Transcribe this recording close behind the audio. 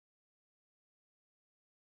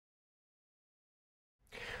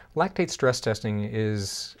Lactate stress testing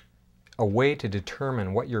is a way to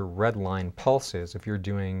determine what your red line pulse is if you're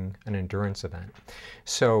doing an endurance event.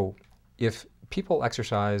 So if people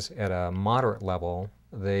exercise at a moderate level,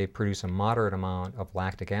 they produce a moderate amount of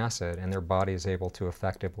lactic acid and their body is able to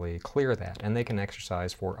effectively clear that, and they can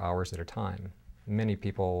exercise for hours at a time. Many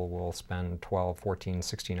people will spend 12, 14,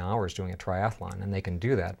 16 hours doing a triathlon, and they can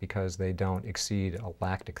do that because they don't exceed a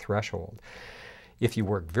lactic threshold. If you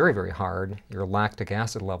work very, very hard, your lactic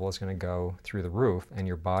acid level is going to go through the roof and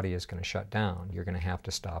your body is going to shut down. You're going to have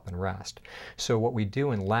to stop and rest. So what we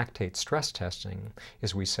do in lactate stress testing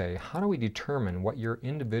is we say, how do we determine what your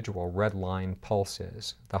individual red line pulse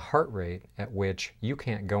is, the heart rate at which you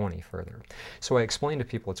can't go any further? So I explain to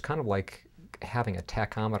people it's kind of like having a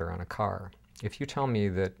tachometer on a car. If you tell me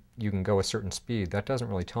that you can go a certain speed, that doesn't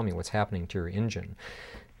really tell me what's happening to your engine.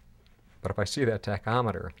 But if I see that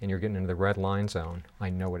tachometer and you're getting into the red line zone,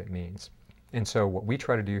 I know what it means. And so what we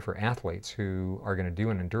try to do for athletes who are going to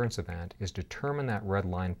do an endurance event is determine that red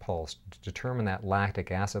line pulse, determine that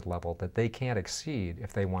lactic acid level that they can't exceed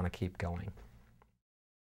if they want to keep going.